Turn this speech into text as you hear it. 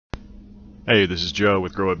Hey, this is Joe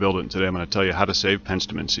with Grow It Build It, and today I'm going to tell you how to save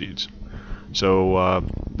penstemon seeds. So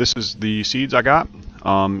this is the seeds I got.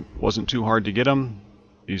 Wasn't too hard to get them.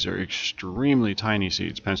 These are extremely tiny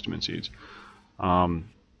seeds, penstemon seeds.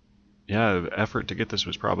 Yeah, the effort to get this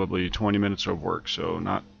was probably 20 minutes of work, so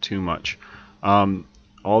not too much.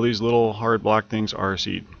 All these little hard block things are a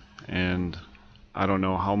seed, and I don't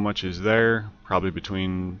know how much is there, probably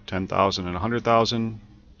between 10,000 and 100,000.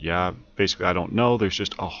 Yeah, basically I don't know, there's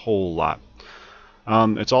just a whole lot.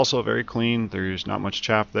 It's also very clean, there's not much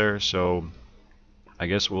chaff there, so I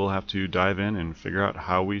guess we'll have to dive in and figure out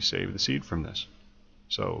how we save the seed from this.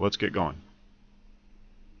 So let's get going.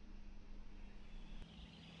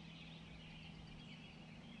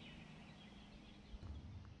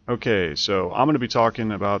 Okay, so I'm going to be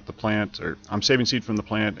talking about the plant, or I'm saving seed from the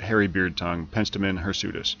plant Hairy Beardtongue, Penstemon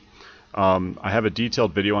hirsutus. I have a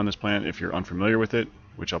detailed video on this plant if you're unfamiliar with it,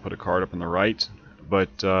 which I'll put a card up on the right.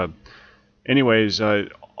 But anyways,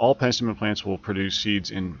 all penstemon plants will produce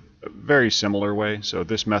seeds in a very similar way, so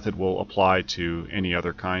this method will apply to any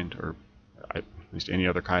other kind, or at least any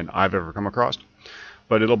other kind I've ever come across.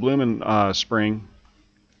 But it'll bloom in spring,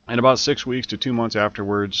 and about 6 weeks to 2 months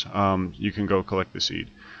afterwards, you can go collect the seed.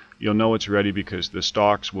 You'll know it's ready because the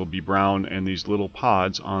stalks will be brown, and these little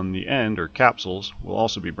pods on the end, or capsules, will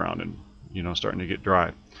also be brown and starting to get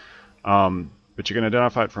dry. But you can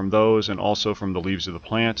identify it from those and also from the leaves of the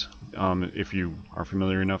plant. If you are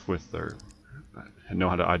familiar enough with or know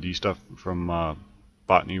how to ID stuff from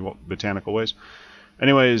botany, botanical ways.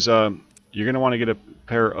 Anyways, you're going to want to get a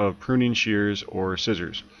pair of pruning shears or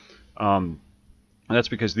scissors. And that's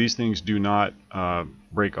because these things do not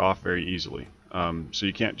break off very easily. So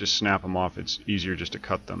you can't just snap them off. It's easier just to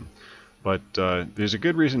cut them. But there's a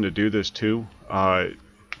good reason to do this too.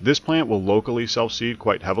 This plant will locally self-seed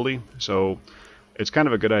quite heavily, so it's kind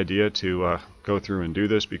of a good idea to go through and do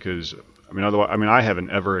this because, otherwise, I have an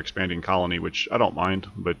ever-expanding colony, which I don't mind,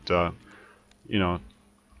 but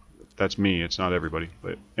that's me. It's not everybody.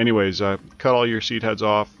 But anyways, cut all your seed heads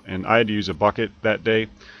off, and I had to use a bucket that day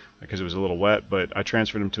because it was a little wet, but I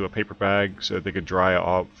transferred them to a paper bag so that they could dry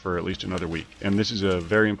out for at least another week. And this is a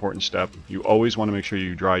very important step. You always want to make sure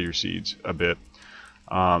you dry your seeds a bit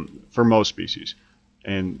for most species.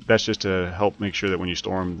 And that's just to help make sure that when you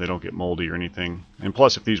store them, they don't get moldy or anything. And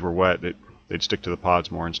plus, if these were wet, they'd stick to the pods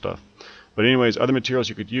more and stuff. But anyways, other materials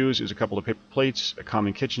you could use is a couple of paper plates, a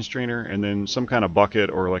common kitchen strainer, and then some kind of bucket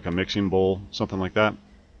or like a mixing bowl, something like that.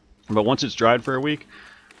 But once it's dried for a week,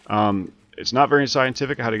 it's not very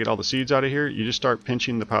scientific how to get all the seeds out of here. You just start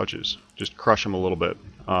pinching the pouches. Just crush them a little bit.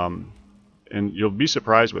 And you'll be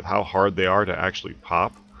surprised with how hard they are to actually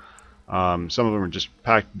pop. Some of them are just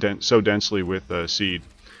packed so densely with seed.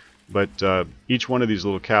 But each one of these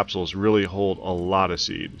little capsules really hold a lot of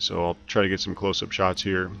seed. So I'll try to get some close-up shots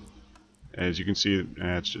here. As you can see,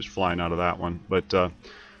 it's just flying out of that one. But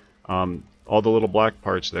all the little black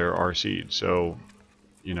parts there are seed. So,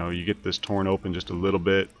 you get this torn open just a little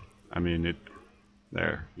bit.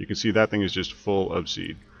 There. You can see that thing is just full of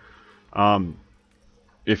seed.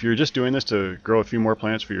 If you're just doing this to grow a few more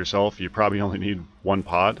plants for yourself, you probably only need one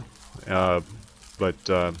pod.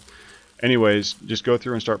 Anyways, just go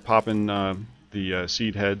through and start popping the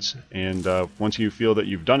seed heads, and once you feel that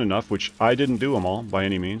you've done enough, which I didn't do them all by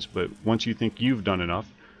any means, but once you think you've done enough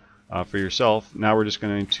for yourself, now we're just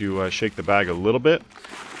going to shake the bag a little bit.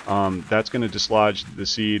 That's going to dislodge the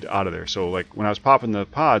seed out of there. So like when I was popping the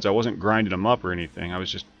pods, I wasn't grinding them up or anything. I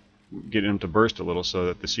was just getting them to burst a little so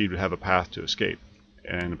that the seed would have a path to escape.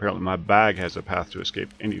 And apparently my bag has a path to escape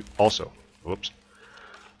also. Whoops.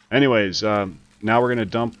 Anyways, now we're going to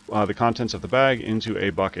dump the contents of the bag into a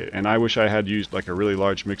bucket. And I wish I had used like a really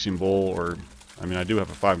large mixing bowl, or I do have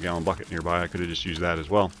a 5-gallon bucket nearby. I could have just used that as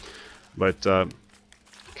well. But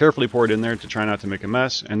carefully pour it in there to try not to make a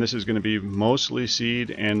mess. And this is going to be mostly seed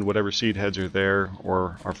and whatever seed heads are there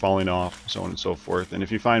or are falling off, so on and so forth. And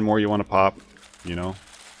if you find more you want to pop,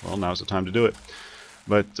 well, now's the time to do it.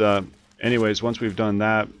 But anyways, once we've done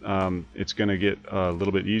that, it's going to get a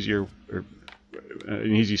little bit easier. Or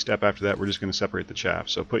an easy step after that, we're just going to separate the chaff.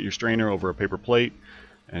 So put your strainer over a paper plate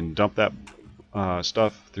and dump that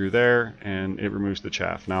stuff through there, and it removes the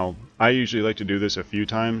chaff. Now, I usually like to do this a few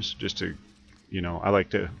times just to, I like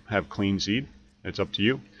to have clean seed. It's up to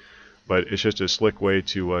you. But it's just a slick way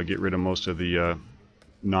to get rid of most of the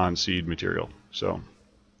non-seed material. So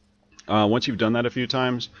once you've done that a few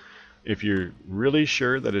times, if you're really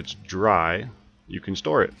sure that it's dry, you can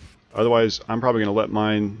store it. Otherwise, I'm probably going to let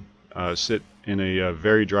mine sit in a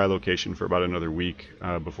very dry location for about another week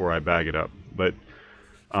before I bag it up. But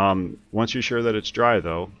once you're sure that it's dry,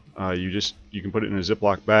 though, you can put it in a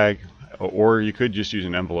Ziploc bag, or you could just use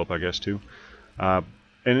an envelope, I guess, too. And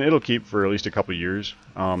it'll keep for at least a couple years.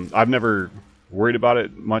 I've never worried about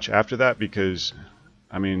it much after that because,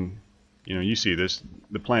 I mean, you know, you see this,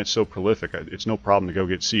 the plant's so prolific. It's no problem to go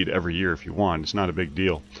get seed every year if you want. It's not a big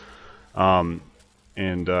deal.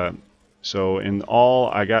 So in all,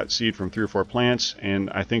 I got seed from 3 or 4 plants,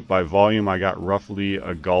 and I think by volume I got roughly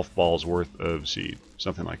a golf ball's worth of seed,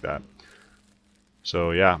 something like that.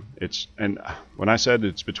 So yeah, and when I said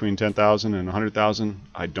it's between 10,000 and 100,000,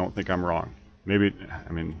 I don't think I'm wrong. Maybe,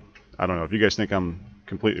 I mean, I don't know. If you guys think I'm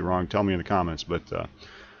completely wrong, tell me in the comments. But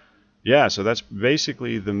yeah, so that's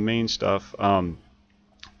basically the main stuff. We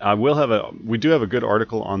do have a good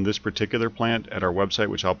article on this particular plant at our website,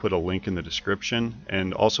 which I'll put a link in the description,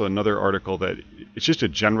 and also another article that it's just a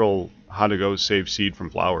general how to go save seed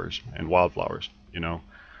from flowers and wildflowers, you know,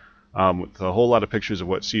 with a whole lot of pictures of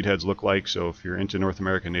what seed heads look like. So if you're into North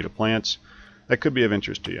American native plants, that could be of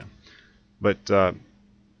interest to you. But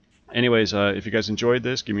anyways, if you guys enjoyed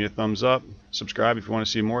this, give me a thumbs up, subscribe if you want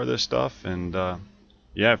to see more of this stuff, and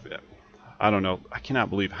yeah, I don't know, I cannot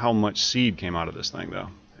believe how much seed came out of this thing though.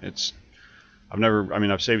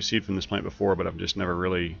 I've saved seed from this plant before, but I've just never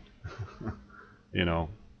really, you know,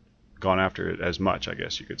 gone after it as much, I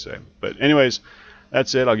guess you could say. But anyways,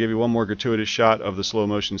 that's it. I'll give you one more gratuitous shot of the slow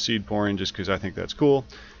motion seed pouring just because I think that's cool.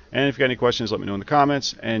 And if you got any questions, let me know in the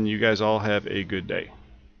comments, and you guys all have a good day.